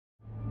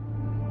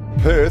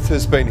Perth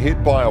has been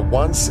hit by a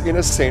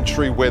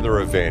once-in-a-century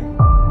weather event.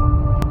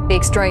 The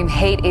extreme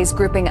heat is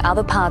gripping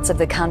other parts of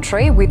the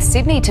country, with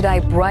Sydney today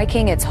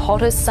breaking its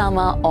hottest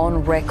summer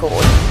on record.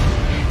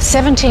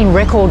 17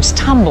 records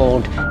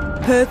tumbled.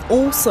 Perth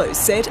also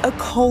set a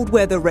cold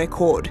weather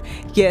record.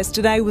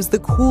 Yesterday was the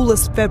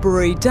coolest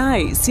February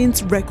day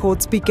since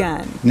records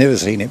began. Never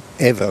seen it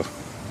ever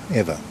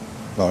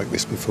like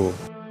this before.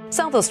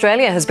 South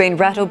Australia has been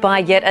rattled by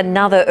yet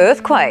another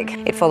earthquake.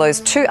 It follows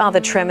two other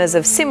tremors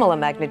of similar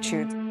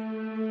magnitude.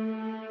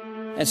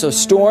 And so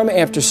storm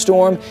after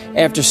storm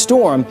after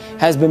storm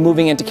has been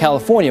moving into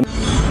California.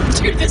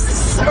 Dude, this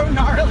is so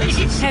gnarly.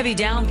 Heavy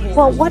downpours.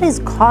 Well, what is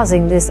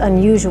causing this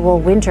unusual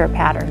winter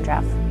pattern,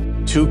 Jeff?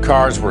 2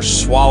 cars were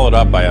swallowed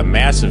up by a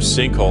massive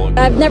sinkhole.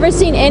 I've never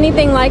seen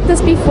anything like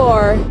this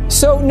before.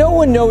 So no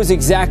one knows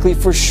exactly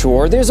for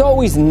sure. There's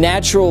always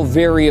natural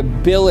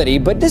variability,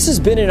 but this has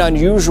been an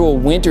unusual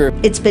winter.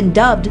 It's been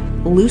dubbed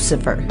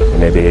Lucifer.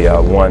 Maybe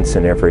once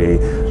in every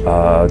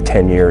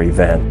 10-year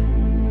event.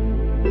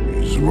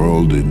 The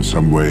world in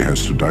some way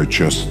has to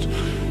digest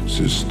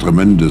this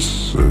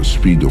tremendous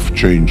speed of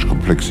change,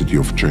 complexity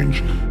of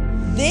change.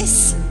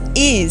 This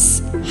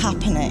is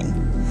happening.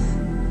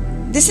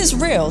 This is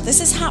real. This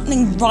is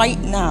happening right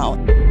now.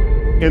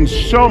 And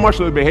so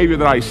much of the behavior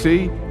that I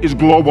see is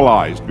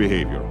globalized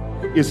behavior.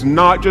 It's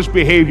not just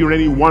behavior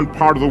in any one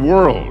part of the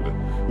world.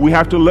 We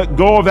have to let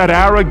go of that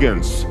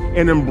arrogance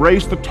and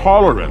embrace the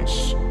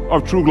tolerance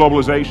of true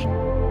globalization.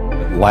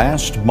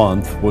 Last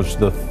month was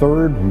the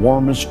 3rd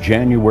warmest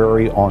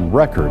January on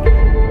record.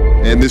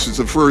 And this is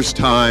the first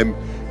time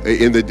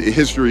in the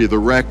history of the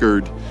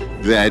record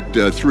that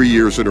 3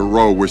 years in a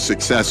row were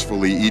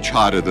successfully each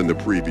hotter than the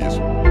previous.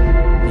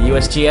 The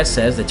USGS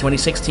says the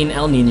 2016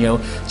 El Nino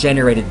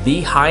generated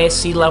the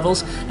highest sea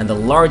levels and the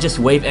largest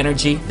wave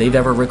energy they've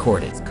ever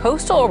recorded.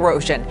 Coastal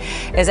erosion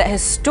is at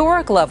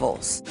historic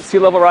levels. Sea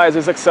level rise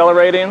is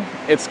accelerating.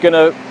 It's going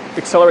to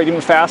accelerate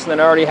even faster than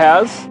it already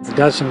has. It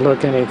doesn't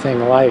look anything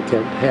like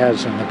it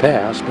has in the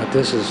past, but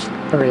this is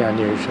very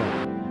unusual.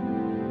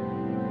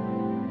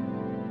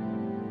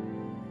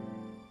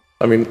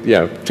 I mean,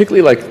 yeah,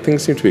 particularly like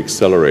things seem to be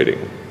accelerating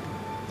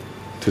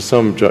to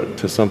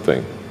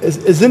something.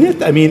 Isn't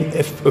it? I mean,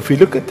 if we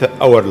look at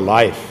our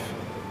life,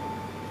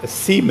 it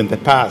seems in the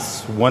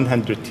past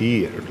 100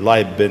 years,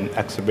 life been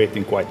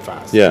accelerating quite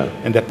fast. Yeah.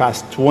 In the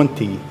past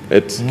 20,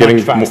 it's getting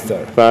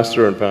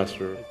faster and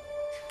faster.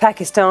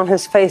 Pakistan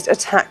has faced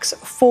attacks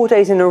 4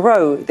 days in a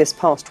row this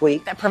past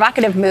week. A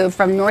provocative move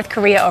from North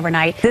Korea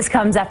overnight. This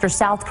comes after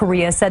South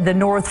Korea said the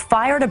North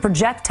fired a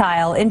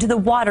projectile into the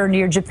water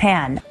near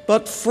Japan.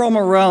 But from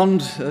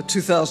around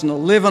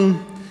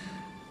 2011,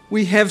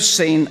 we have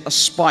seen a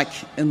spike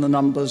in the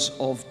numbers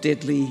of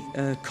deadly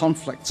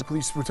conflicts.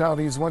 Police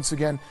brutality has once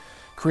again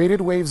created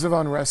waves of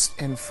unrest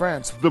in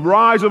France. The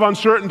rise of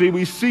uncertainty,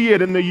 we see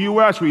it in the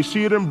US, we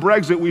see it in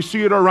Brexit, we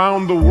see it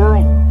around the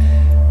world.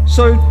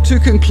 So to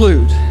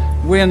conclude,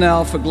 we're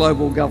now for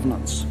global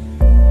governance.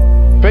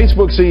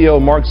 Facebook CEO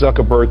Mark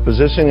Zuckerberg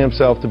positioning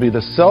himself to be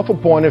the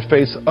self-appointed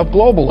face of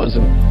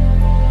globalism.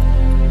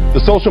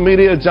 The social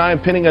media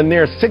giant penning a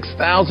near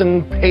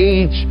 6,000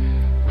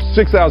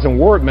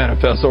 word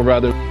manifesto,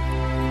 rather.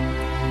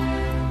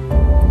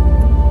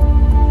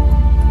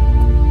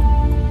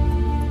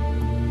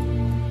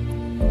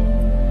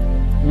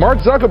 Mark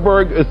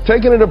Zuckerberg is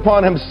taking it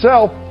upon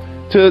himself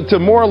to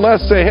more or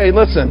less say, hey,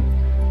 listen,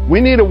 we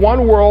need a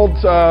one world,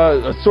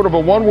 sort of a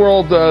one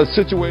world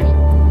situation.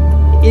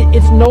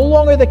 It's no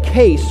longer the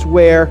case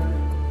where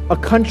a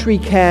country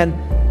can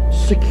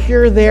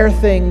secure their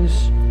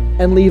things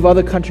and leave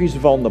other countries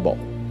vulnerable,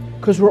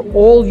 because we're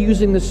all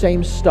using the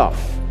same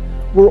stuff.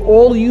 We're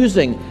all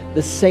using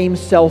the same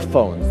cell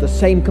phones, the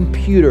same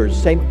computers,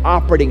 same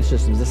operating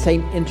systems, the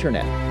same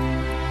internet.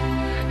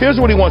 Here's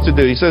what he wants to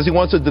do. He says he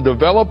wants to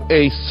develop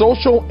a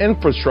social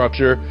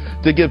infrastructure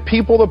to give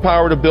people the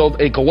power to build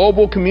a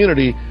global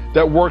community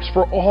that works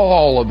for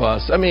all of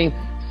us. I mean,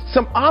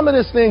 some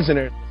ominous things in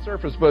there on the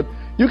surface, but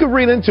you can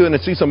read into it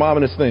and see some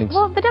ominous things.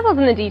 Well, the devil's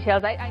in the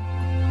details.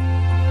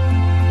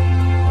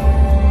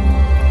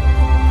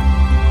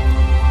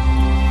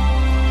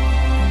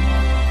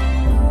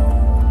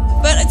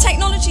 But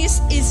technology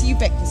is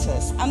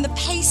ubiquitous, and the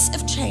pace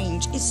of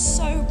change is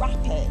so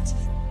rapid.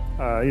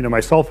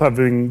 Myself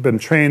having been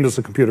trained as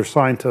a computer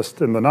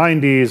scientist in the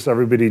 90s,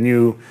 everybody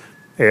knew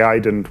AI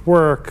didn't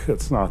work.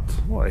 It's not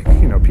like,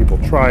 people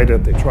tried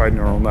it, they tried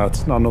neural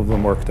nets, none of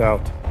them worked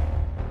out.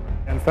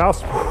 And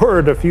fast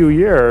forward a few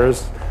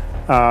years,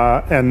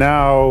 and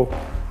now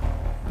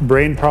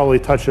Brain probably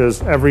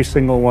touches every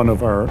single one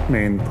of our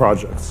main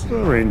projects,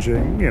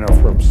 ranging,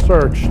 from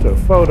search to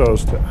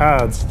photos to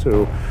ads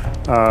to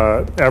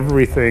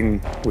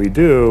everything we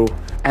do.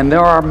 And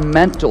there are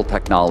mental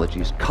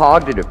technologies,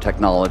 cognitive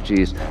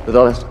technologies that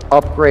let us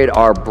upgrade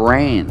our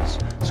brains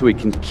so we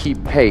can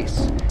keep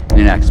pace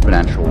in an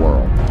exponential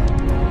world.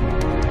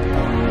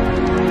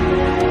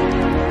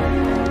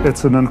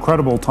 It's an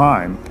incredible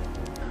time.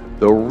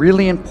 The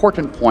really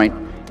important point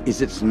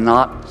is it's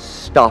not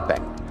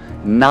stopping.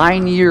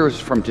 9 years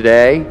from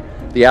today,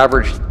 the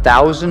average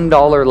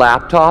 $1,000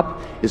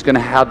 laptop is going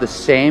to have the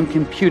same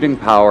computing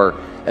power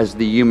as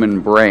the human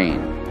brain.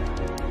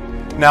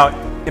 Now,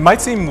 it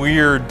might seem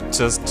weird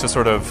just to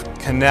sort of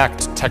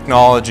connect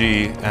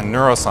technology and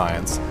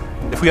neuroscience.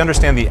 If we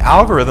understand the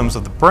algorithms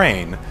of the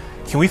brain,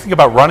 can we think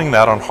about running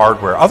that on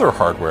hardware, other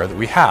hardware that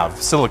we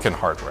have, silicon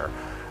hardware?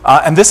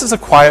 And this is a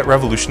quiet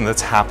revolution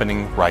that's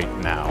happening right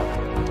now.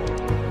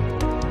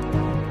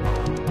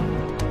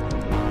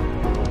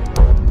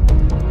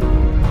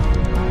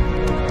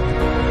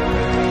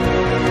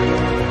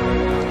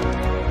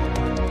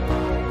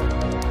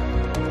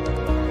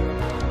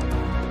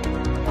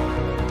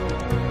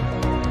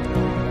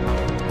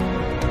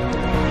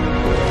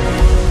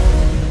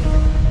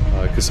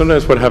 Because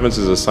sometimes what happens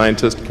is a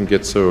scientist can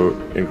get so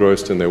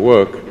engrossed in their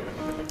work,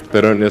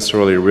 they don't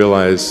necessarily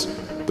realize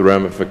the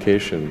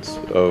ramifications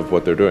of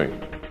what they're doing.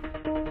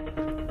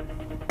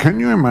 Can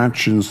you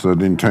imagine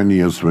that in 10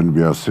 years when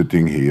we are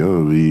sitting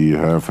here, we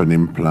have an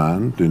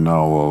implant in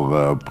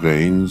our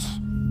brains?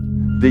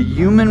 The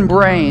human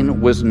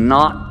brain was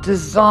not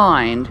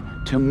designed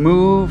to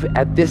move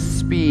at this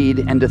speed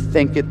and to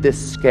think at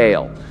this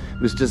scale.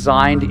 It was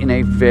designed in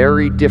a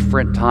very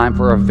different time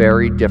for a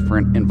very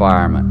different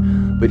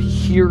environment. But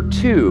here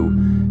too,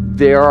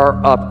 there are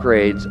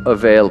upgrades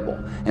available.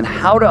 And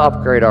how to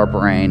upgrade our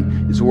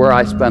brain is where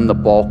I spend the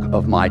bulk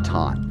of my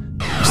time.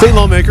 State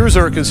lawmakers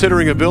are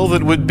considering a bill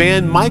that would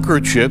ban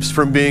microchips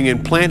from being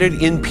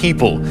implanted in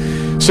people.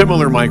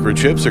 Similar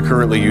microchips are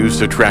currently used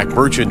to track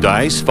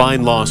merchandise,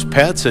 find lost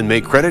pets, and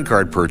make credit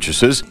card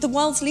purchases. The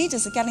world's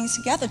leaders are getting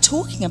together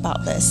talking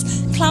about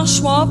this. Klaus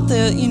Schwab,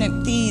 the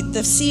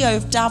CEO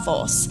of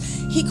Davos,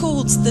 he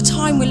called the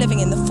time we're living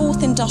in the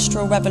fourth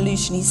industrial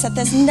revolution. He said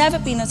there's never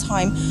been a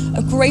time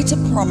of greater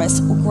promise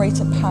or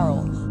greater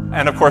peril.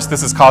 And of course,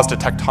 this has caused a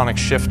tectonic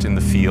shift in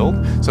the field.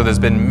 So there's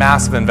been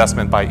massive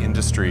investment by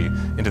industry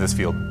into this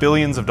field.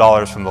 Billions of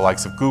dollars from the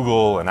likes of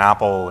Google and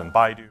Apple and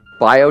Baidu.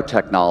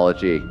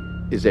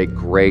 Biotechnology is a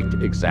great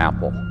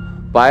example.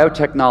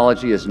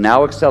 Biotechnology is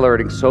now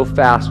accelerating so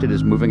fast it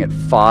is moving at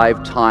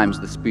 5 times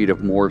the speed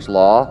of Moore's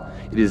Law.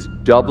 It is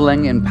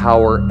doubling in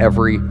power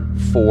every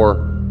 4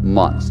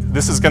 months.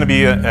 This is going to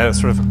be a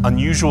sort of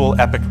unusual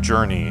epic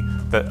journey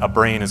that a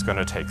brain is going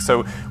to take.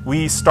 So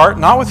we start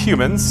not with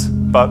humans,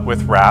 but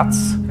with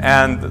rats.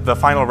 And the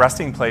final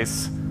resting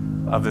place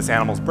of this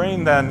animal's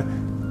brain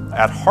then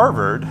at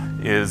Harvard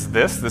is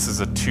this. This is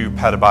a 2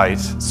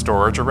 petabyte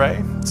storage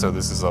array. So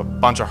this is a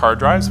bunch of hard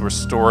drives. We're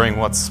storing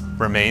what's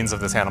remains of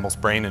this animal's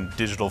brain in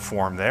digital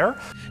form there.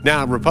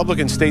 Now,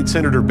 Republican State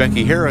Senator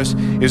Becky Harris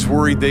is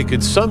worried they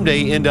could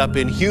someday end up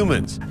in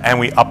humans. And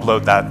we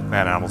upload that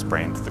animal's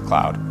brain to the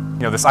cloud.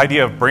 You know, this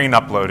idea of brain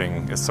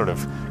uploading is sort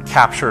of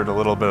captured a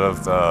little bit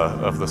of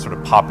the sort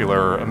of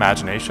popular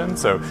imagination.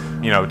 So,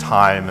 you know,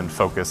 Time and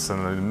Focus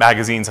and the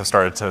magazines have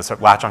started to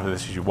latch onto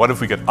this issue. What if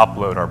we could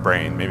upload our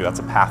brain? Maybe that's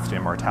a path to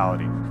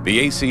immortality.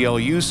 The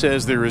ACLU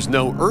says there is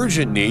no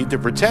urgent need to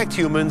protect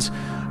humans,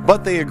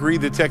 but they agree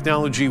the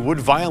technology would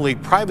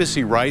violate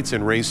privacy rights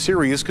and raise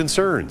serious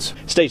concerns.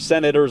 State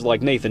senators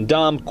like Nathan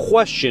Dahm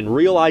question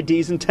Real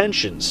ID's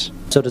intentions.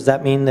 So does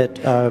that mean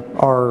that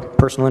our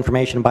personal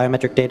information,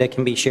 biometric data,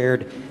 can be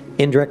shared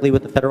indirectly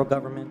with the federal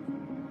government?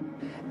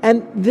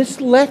 And this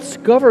lets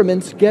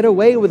governments get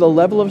away with a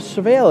level of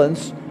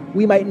surveillance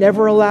we might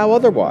never allow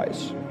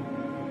otherwise.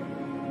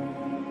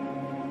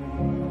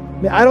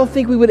 I don't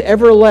think we would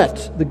ever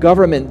let the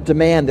government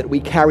demand that we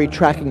carry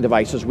tracking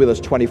devices with us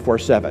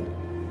 24/7.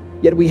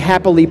 Yet we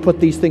happily put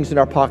these things in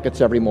our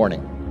pockets every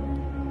morning.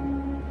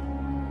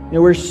 You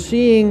know, we're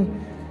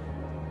seeing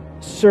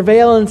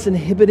surveillance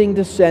inhibiting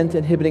dissent,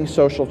 inhibiting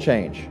social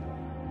change.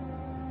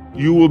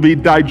 You will be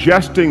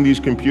digesting these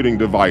computing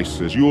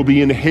devices. You will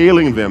be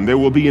inhaling them. They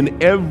will be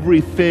in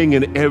everything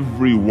and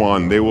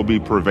everyone. They will be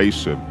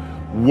pervasive.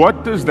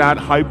 What does that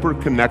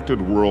hyper-connected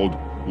world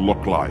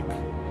look like?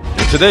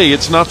 And today,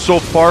 it's not so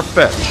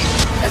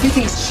far-fetched.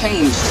 Everything's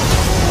changed.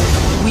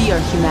 We are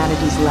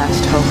humanity's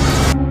last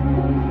hope.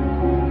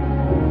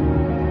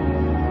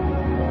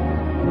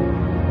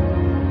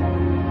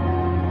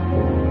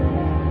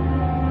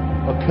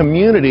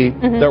 Community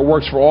that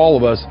works for all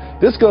of us.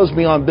 This goes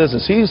beyond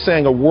business. He's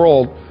saying a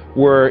world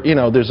where, you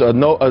know, there's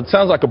it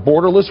sounds like a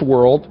borderless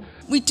world.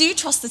 We do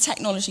trust the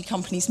technology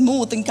companies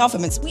more than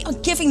governments. We are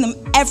giving them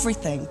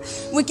everything.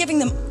 We're giving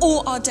them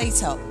all our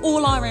data,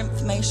 all our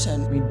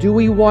information. I mean, do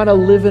we want to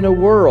live in a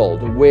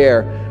world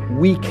where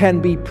we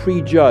can be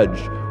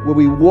prejudged, where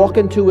we walk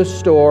into a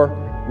store,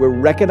 we're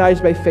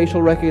recognized by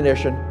facial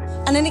recognition?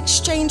 And in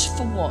exchange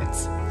for what?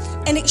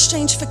 In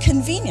exchange for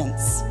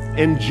convenience.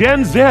 And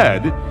Gen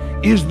Z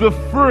is the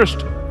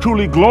first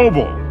truly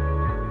global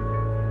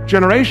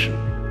generation.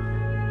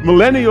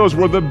 Millennials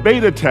were the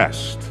beta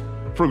test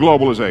for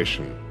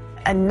globalization.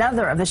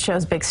 Another of the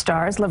show's big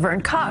stars, Laverne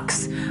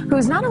Cox,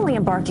 who's not only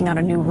embarking on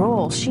a new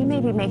role, she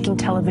may be making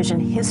television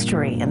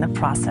history in the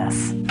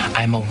process.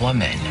 I'm a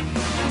woman,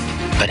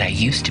 but I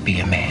used to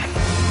be a man.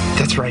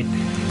 That's right.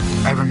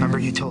 I remember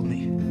you told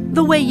me.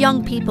 The way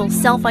young people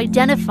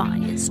self-identify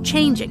is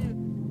changing.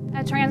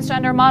 A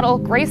transgender model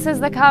graces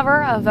the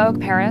cover of Vogue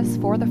Paris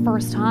for the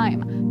first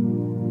time.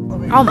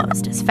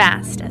 Almost as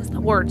fast as the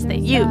words they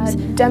use.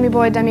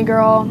 Demi-boy,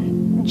 demi-girl,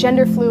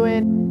 gender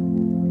fluid.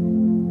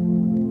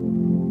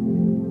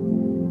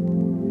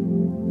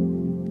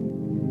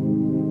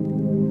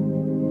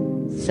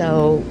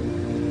 So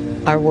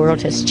our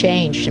world has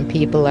changed and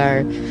people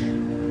are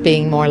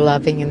being more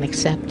loving and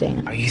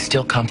accepting. Are you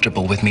still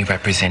comfortable with me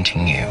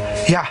representing you?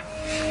 Yeah.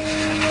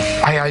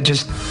 I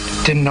just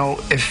didn't know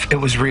if it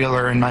was real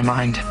or in my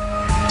mind.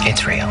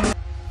 It's real.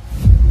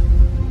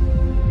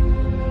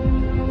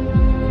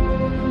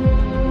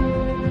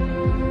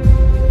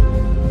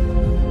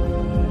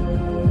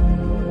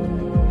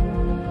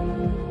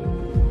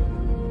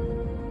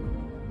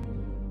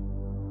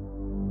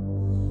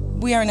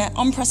 We are in an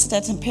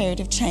unprecedented period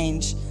of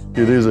change.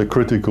 It is a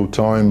critical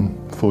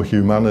time for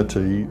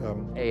humanity.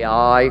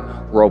 AI,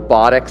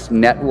 robotics,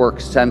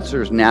 networks,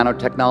 sensors,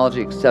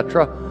 nanotechnology,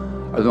 etc.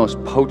 are the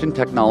most potent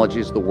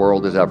technologies the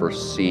world has ever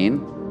seen.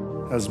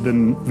 Has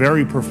been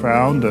very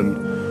profound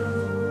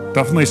and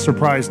definitely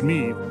surprised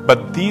me.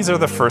 But these are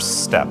the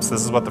first steps.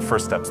 This is what the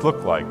first steps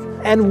look like.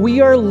 And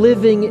we are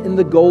living in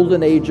the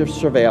golden age of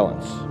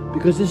surveillance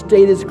because this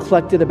data is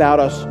collected about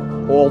us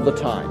all the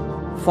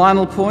time.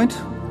 Final point.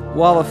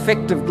 While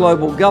effective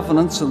global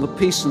governance in the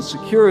peace and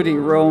security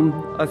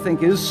realm, I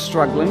think, is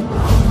struggling.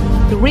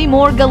 3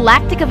 more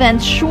galactic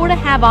events sure to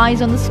have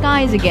eyes on the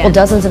skies again. Well,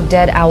 dozens of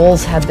dead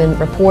owls have been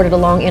reported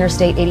along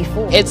Interstate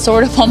 84. It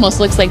sort of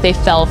almost looks like they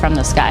fell from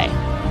the sky.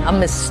 A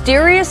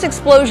mysterious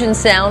explosion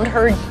sound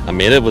heard. I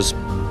mean, it was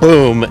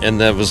boom, and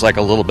there was like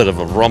a little bit of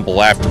a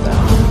rumble after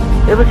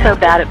that. It was so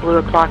bad it blew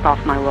a clock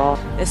off my wall.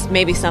 This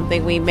may be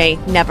something we may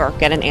never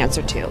get an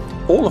answer to.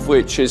 All of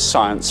which is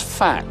science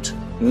fact,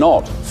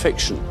 not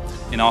fiction.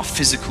 In our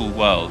physical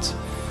world,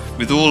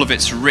 with all of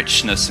its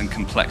richness and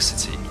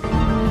complexity.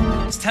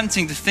 It's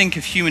tempting to think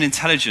of human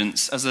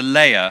intelligence as a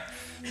layer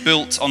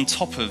built on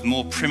top of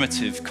more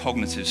primitive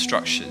cognitive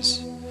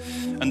structures,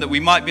 and that we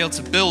might be able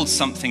to build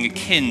something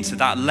akin to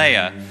that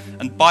layer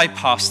and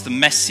bypass the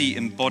messy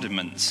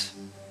embodiment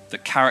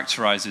that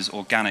characterizes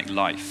organic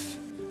life.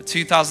 A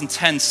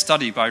 2010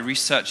 study by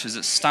researchers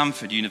at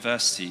Stanford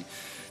University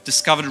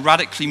discovered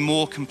radically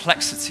more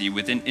complexity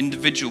within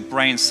individual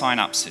brain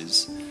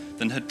synapses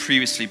than had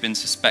previously been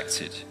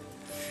suspected.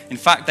 In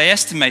fact, they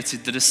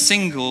estimated that a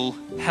single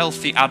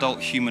healthy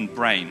adult human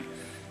brain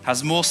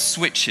has more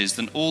switches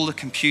than all the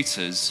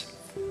computers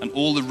and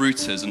all the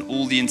routers and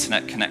all the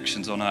internet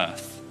connections on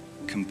Earth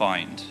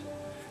combined.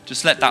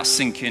 Just let that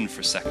sink in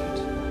for a second.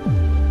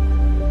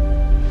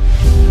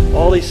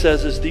 All he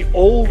says is the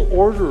old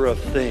order of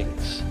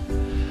things,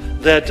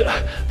 that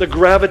the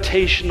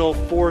gravitational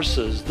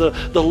forces,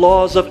 the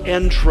laws of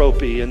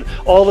entropy, and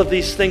all of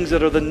these things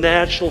that are the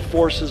natural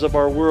forces of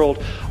our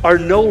world are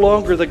no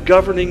longer the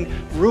governing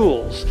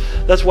rules.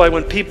 That's why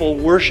when people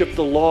worship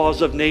the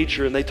laws of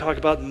nature and they talk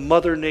about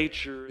Mother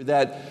Nature,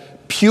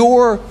 that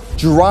pure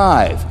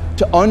drive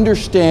to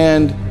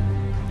understand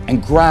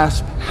and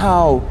grasp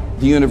how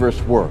the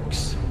universe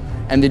works.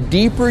 And the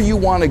deeper you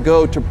want to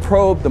go to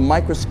probe the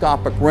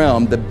microscopic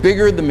realm, the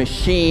bigger the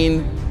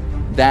machine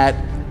that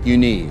you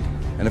need.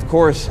 And of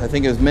course, I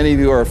think as many of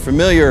you are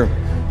familiar,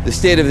 the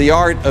state of the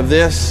art of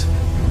this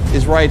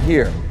is right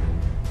here.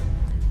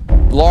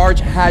 Large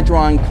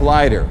Hadron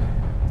Collider,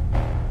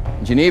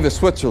 Geneva,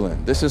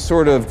 Switzerland. This is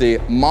sort of the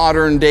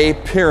modern day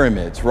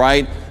pyramids,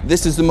 right?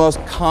 This is the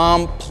most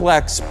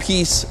complex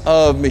piece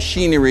of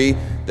machinery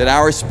that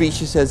our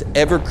species has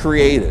ever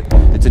created.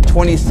 It's a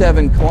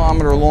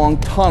 27-kilometer long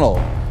tunnel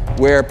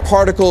where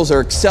particles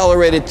are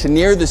accelerated to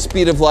near the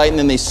speed of light and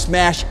then they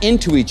smash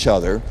into each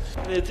other.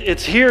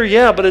 It's here,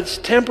 yeah, but it's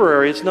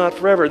temporary. It's not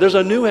forever. There's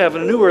a new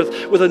heaven, a new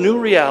earth with a new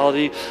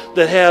reality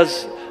that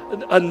has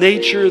a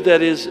nature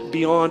that is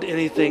beyond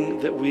anything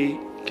that we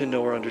can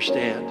know or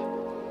understand.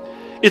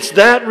 It's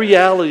that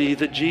reality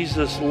that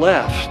Jesus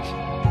left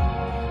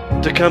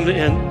to come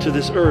into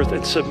this earth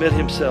and submit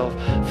himself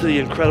to the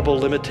incredible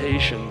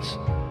limitations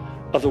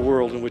of the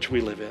world in which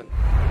we live in.